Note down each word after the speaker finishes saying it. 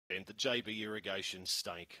And the JB Irrigation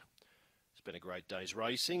Stake. It's been a great day's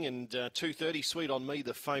racing, and 2:30 Sweet on Me,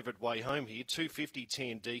 the favourite way home here. 2:50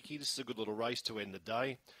 Tandiki. This is a good little race to end the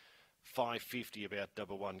day. 5:50 about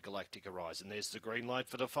number 1 Galactic Horizon. There's the green light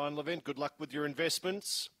for the final event. Good luck with your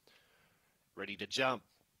investments. Ready to jump.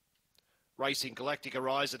 Racing Galactic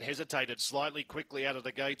Horizon hesitated slightly. Quickly out of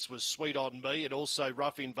the gates was Sweet on Me, and also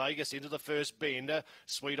Rough in Vegas into the first bend.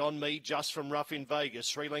 Sweet on Me just from Rough in Vegas.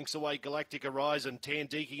 3 lengths away Galactic Horizon.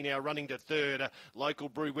 Tandiki now running to third. Local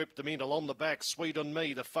Brew whipped them in along the back. Sweet on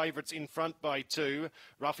Me, the favourites in front by 2.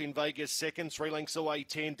 Rough in Vegas second. 3 lengths away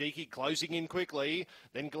Tandiki closing in quickly.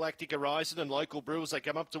 Then Galactic Horizon and Local Brew as they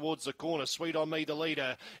come up towards the corner. Sweet on Me the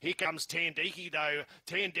leader. Here comes Tandiki though.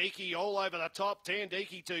 Tandiki all over the top.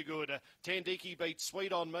 Tandiki too good. Tandiki beats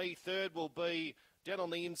Sweet on Me. Third will be down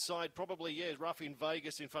on the inside, probably, yeah, Rough in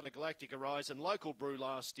Vegas in front of Galactic Horizon. Local Brew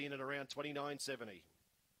last in at around 29.70.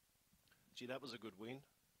 Gee, that was a good win.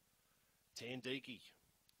 Tandiki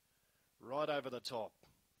right over the top.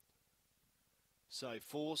 So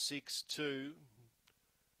 4.62,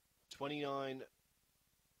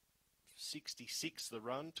 29.66 the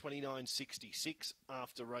run, 29.66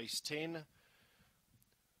 after race 10.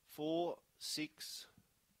 4.6.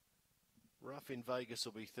 Rough in Vegas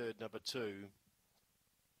will be third, number 2.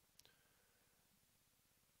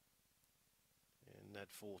 And that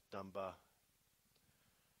fourth number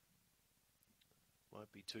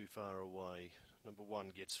won't be too far away. Number 1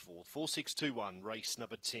 gets fourth. 4.621, race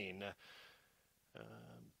number 10.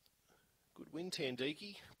 Good win,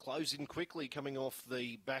 Tandiki. Closed in quickly, coming off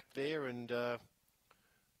the back there, and really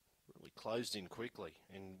closed in quickly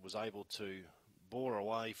and was able to bore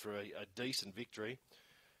away for a decent victory.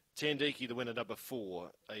 Tandiki, the winner, number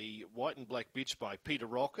 4. A white and black bitch by Peter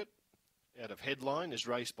Rocket out of Headline is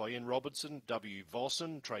raced by Ian Robertson, W.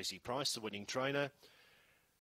 Vossen, Tracy Price, the winning trainer.